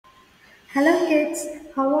Hello kids,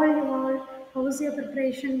 how are you all? How is your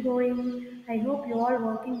preparation going? I hope you all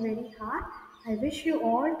working very hard. I wish you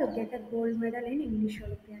all to get a gold medal in English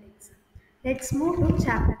Olympiad exam. Let's move to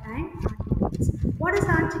chapter 9 articles. What is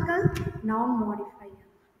article? Noun modifier.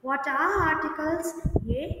 What are articles?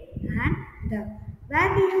 A and the.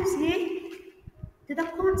 Where we use a to the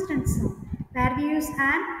consonant sound, where we use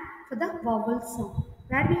an for the vowel sound,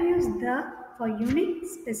 where we use the for unique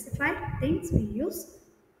specified things we use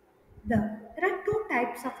there are two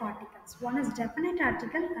types of articles. One is definite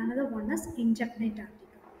article, another one is indefinite article.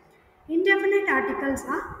 Indefinite articles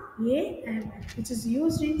are a and which is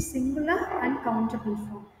used in singular and countable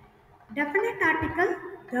form. Definite article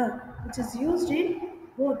the which is used in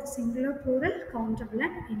both singular, plural, countable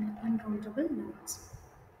and uncountable nouns.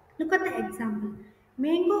 Look at the example.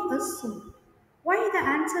 Mango is soon. Why the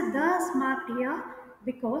answer the is marked here?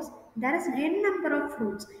 Because there is n number of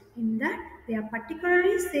fruits. In that they are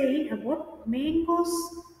particularly saying about mango's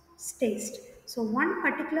taste. So one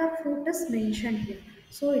particular fruit is mentioned here.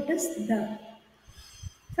 So it is the.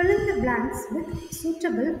 Fill in the blanks with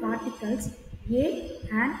suitable articles a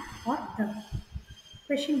and or the.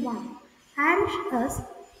 Question 1. Irish is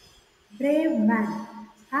brave man.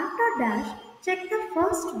 After dash, check the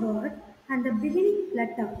first word and the beginning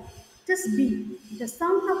letter. Just B. The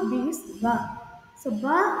sound of B is ba. So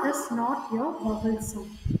ba is not your vowel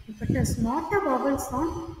sound. If it is not a vowel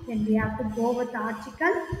sound, then we have to go with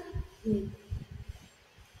article A.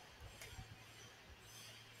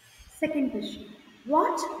 Second question.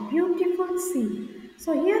 What beautiful scene.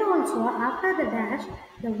 So here also after the dash,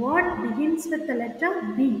 the word begins with the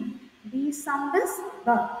letter B. B sound is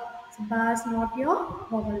ba. So ba is not your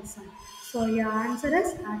vowel sound. So your answer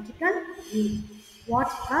is article A.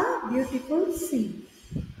 What a beautiful scene.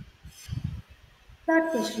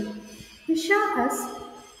 Third question. Isha is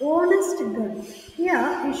honest girl.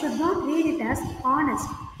 Here you should not read it as honest.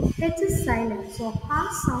 H is silent, so R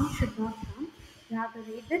sound should not come. You have to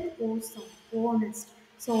read it O sound. Honest.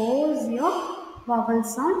 So O is your vowel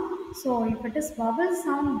sound. So if it is vowel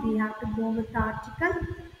sound, we have to go with the article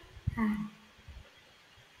and.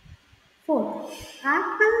 Fourth,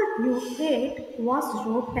 apple you ate was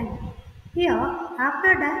rotten. Here,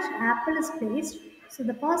 after dash, apple is placed. So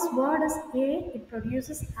the first word is a. It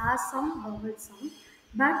produces a sound, vowel sound.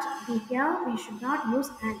 But here we should not use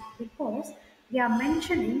an because we are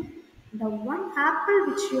mentioning the one apple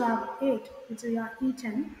which you have ate, which you have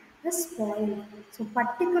eaten, is spoiled. So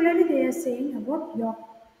particularly they are saying about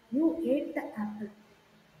you ate the apple.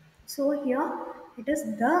 So here it is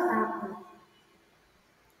the apple.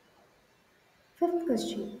 Fifth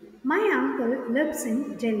question. My uncle lives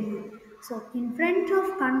in Delhi. So, in front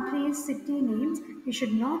of countries, city names, we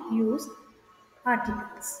should not use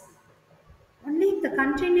articles. Only if the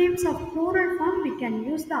country names of plural form, we can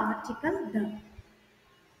use the article the.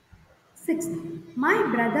 Sixth. My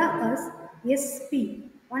brother is SP.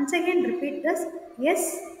 Once again, repeat this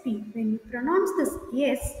SP. When you pronounce this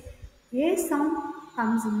yes, A sound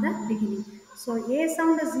comes in the beginning. So, A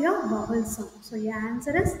sound is your vowel sound. So, your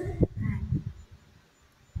answer is and.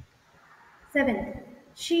 Seventh,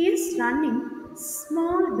 she is running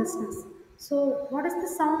small business. So, what is the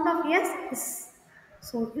sound of yes? Is.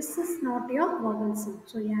 So, this is not your vowel sound.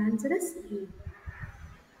 So, your answer is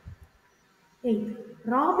A. Eighth,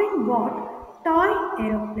 Robin bought toy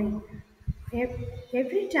aeroplane.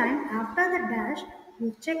 Every time after the dash,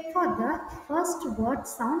 you check for the first word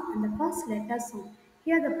sound and the first letter sound.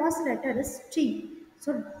 Here, the first letter is T.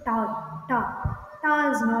 So, ta, ta.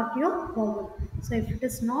 Ta is not your vowel. So, if it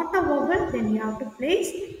is not a vowel, then you have to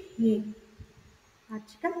place A.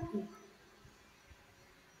 Article A.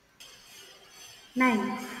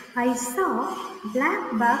 9. I saw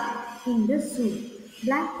black buck in the zoo.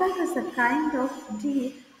 Black buck is a kind of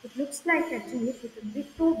deer. It looks like a deer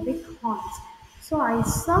with two big horns. So I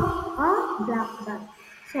saw a black buck.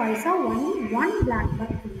 So I saw only one black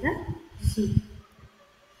buck in the zoo.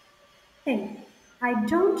 10. I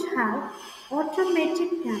don't have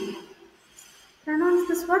automatic camera. Pronounce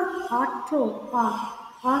this word auto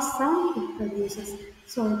or sound it produces.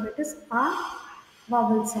 So if it is a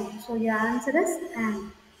vowel sound. So your answer is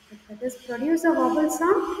and. If it is produce a vowel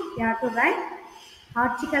sound, you have to write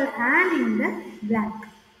article and in the blank.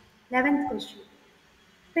 11th question.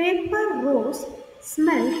 Paper rose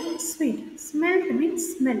smelled sweet. Smelled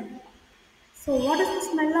means smell. So what is the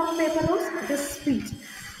smell of paper rose? It is sweet.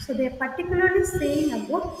 So they are particularly saying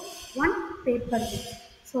about one paper rose.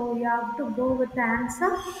 So you have to go with the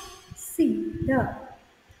answer C, the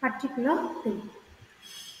particular thing.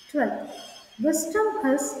 12. Wisdom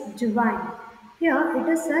is divine. Here it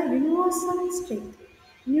is a universal state,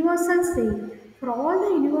 universal saying. For all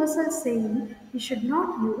the universal saying, we should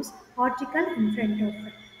not use article in front of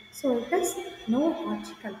it. So it is no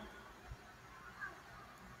article.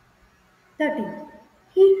 13.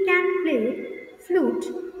 He can play flute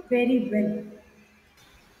very well.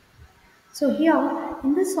 So here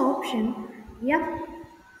in this option, F,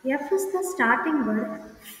 F is the starting word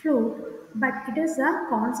flute, but it is a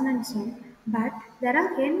consonant sound. But there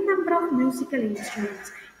are n number of musical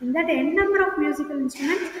instruments. In that n number of musical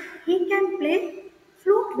instruments, he can play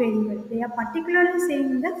flute very well. They are particularly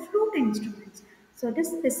saying the flute instruments. So it is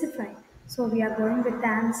specified. So we are going with the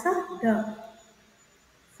answer the.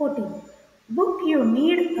 14. Book you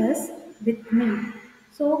need is with me.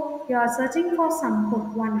 So you are searching for some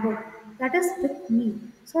book, one book that is with me.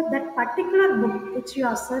 So that particular book which you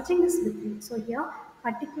are searching is with me. So here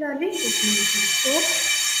particularly is mentioned. So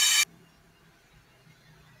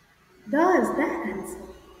the is the answer.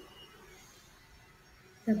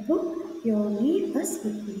 The book you need is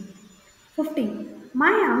with me. 15.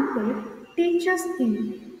 My uncle teaches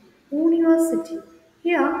in university.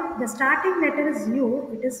 Here, the starting letter is U,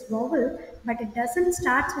 it is vowel, but it doesn't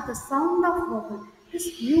start with the sound of vowel.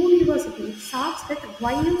 This university it starts with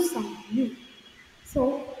YU sound, U.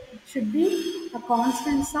 So, it should be a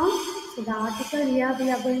constant sound. So, the article here we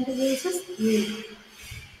are going to use is U.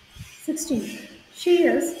 16. She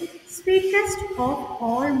is sweetest of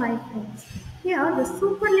all my friends. Here the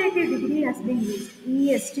superlative degree has been used,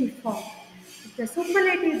 EST form. If the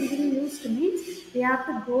superlative degree used means we have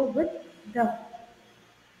to go with the.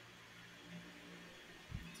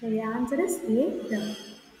 So the answer is A, the.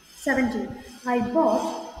 17. I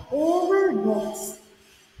bought oval box.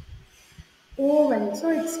 Oval. So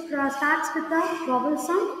it starts with the vowel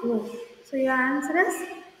sound O. So your answer is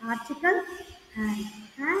article and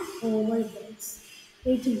oval box.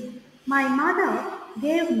 18. My mother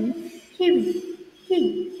gave me kiwi.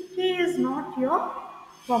 Key. Key is not your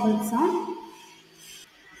vowel sound.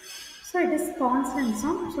 So it is consonant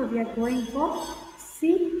sound. So we are going for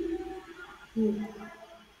C. E.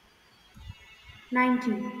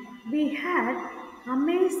 19. We had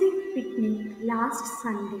amazing picnic last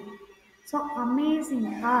Sunday. So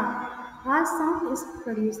amazing R sound is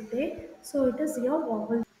produced there. So it is your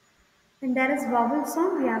vowel. When there is vowel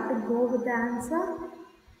sound, we have to go with the answer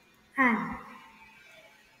and.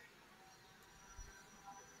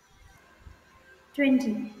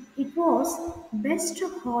 20. It was best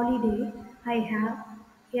holiday I have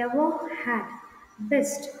ever had.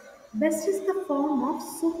 Best. Best is the form of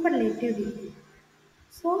superlative degree.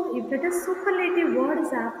 So if it is superlative word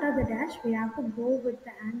is after the dash, we have to go with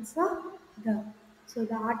the answer the. So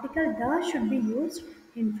the article the should be used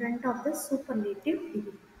in front of the superlative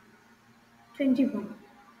degree. 21.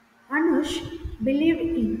 Anush believed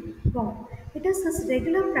in God. It is his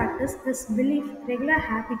regular practice, his belief, regular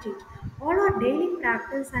habitat. All our daily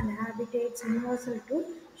practice and habitats universal too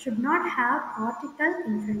should not have article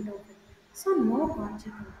in front of it. So no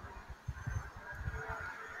article.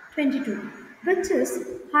 22. Which is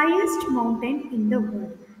highest mountain in the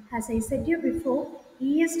world? As I said you before,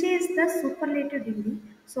 EST is the superlative degree.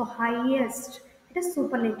 So highest, it is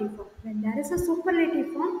superlative form. When there is a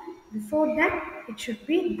superlative form, before that it should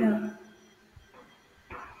be the.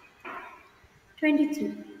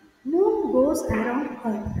 23. Moon goes around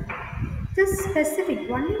Earth. It is specific.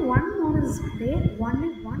 Only one moon is there,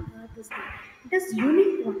 only one Earth is there. It is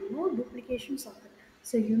unique one, no duplications of it.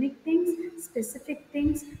 So unique things, specific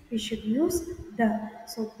things, we should use the.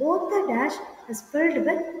 So both the dash is filled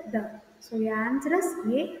with the. So your answer is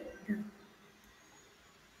A, the.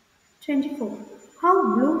 24.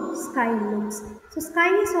 How blue sky looks. So sky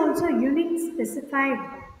is also unique specified.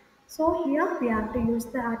 So here we have to use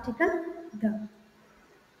the article the.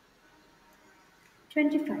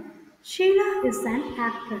 25. Sheila is an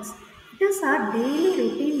actress. It is our daily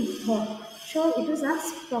routine work. So it is our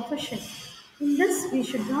profession. In this we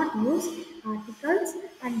should not use articles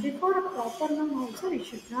and before a proper noun also we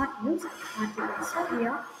should not use articles. So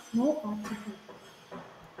here no article.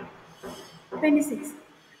 26.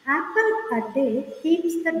 Apple a day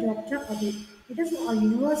keeps the doctor away. It is a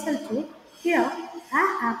universal truth. Here a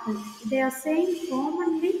apple. They are saying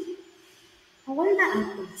commonly all the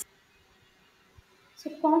apples.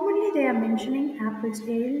 So commonly they are mentioning apples,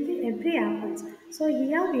 every apples. So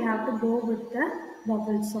here we have to go with the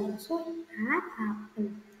vowel sound. So an apple.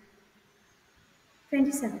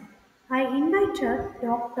 27. I invited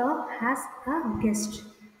doctor as a guest.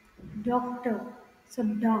 Doctor. So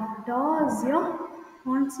da. Da is your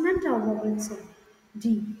consonant or vowel sound.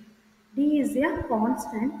 D. D is a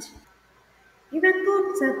consonant. Even though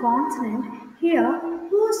it's a consonant, here,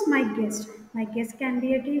 who is my guest? My guest can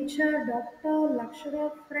be a teacher, doctor,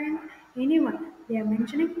 lecturer, friend. anyone. They are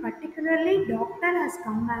mentioning particularly doctor has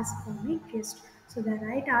come as for me guest. So the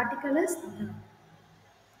right article is the.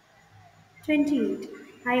 28.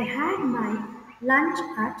 I had my lunch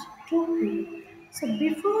at 2 p.m. So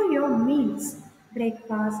before your meals,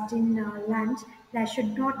 breakfast, dinner, lunch, there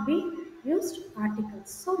should not be used articles.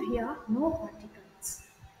 So here, no articles.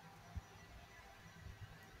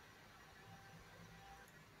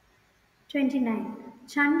 29.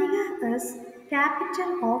 Chandigarh is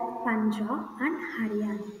capital of Punjab and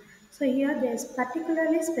Haryana. So here there is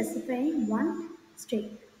particularly specifying one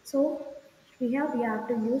state. So here we have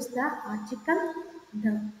to use the article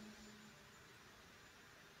the.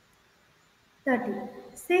 30.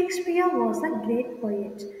 Shakespeare was a great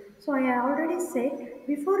poet. So I already said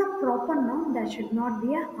before a proper noun there should not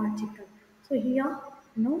be an article. So here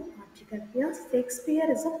no article. Here Shakespeare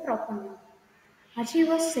is a proper noun.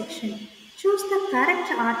 Achievers section. Choose the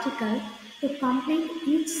correct article to complete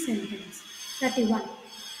each sentence. 31.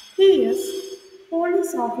 He is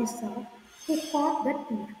police officer who caught the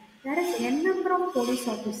thief. There is n number of police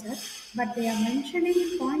officers, but they are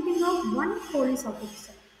mentioning, pointing out one police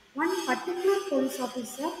officer, one particular police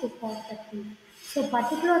officer who caught the thief. So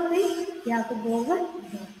particular thing, you have to go over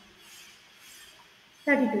the.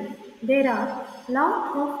 32. There are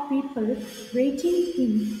lot of people waiting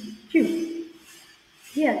in queue.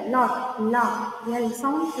 Here, lot, la, L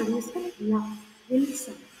sound produces la,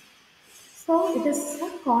 Wilson. So it is a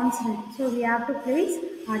consonant. So we have to place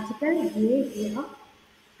article A here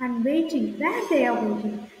and waiting. Where they are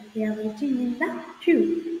waiting? They are waiting in the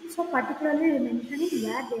queue. So particularly mentioning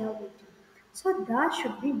where they are waiting. So the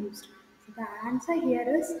should be used. So the answer here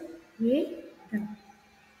is A, the.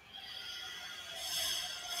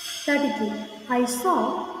 32. I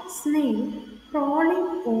saw snail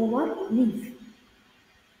crawling over leaf.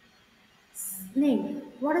 Name.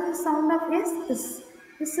 What is the sound of S?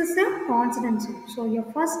 This is a consonant sound. So your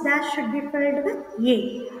first dash should be filled with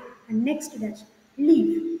A. And next dash.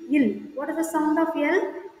 Leaf. Ill. What is the sound of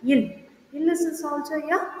L? Ill. Ill is also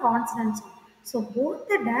a consonant sound. So both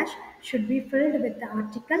the dash should be filled with the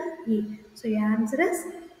article A. So your answer is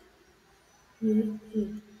A. A.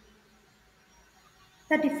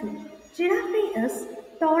 34. Giraffe is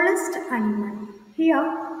tallest animal.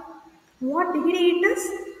 Here, what degree it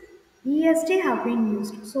is? EST have been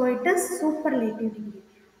used. So it is superlative degree.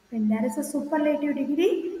 When there is a superlative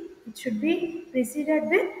degree, it should be preceded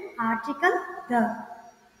with article the.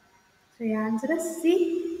 So your answer is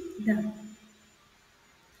C, the.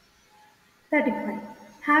 35.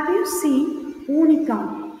 Have you seen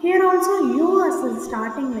unicorn? Here also U as a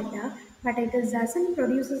starting letter, but it is doesn't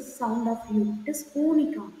produce a sound of U. It is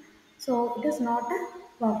unicorn. So it is not a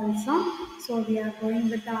vowel sound. So we are going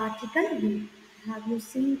with the article U. Have you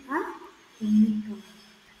seen a unicorn?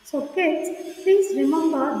 So kids, please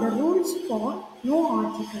remember the rules for no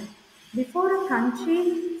article. Before a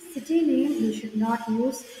country, city name, you should not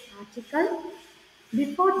use article.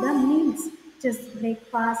 Before the meals, just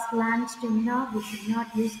breakfast, lunch, dinner, we should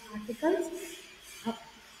not use articles. A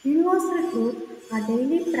universal truth, a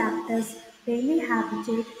daily practice, daily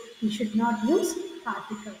habitat, we should not use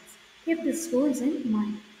articles. Keep these rules in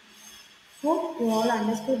mind. Hope you all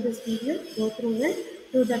understood this video. Go through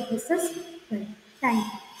it. Do the quizzes well. Thank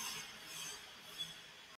you.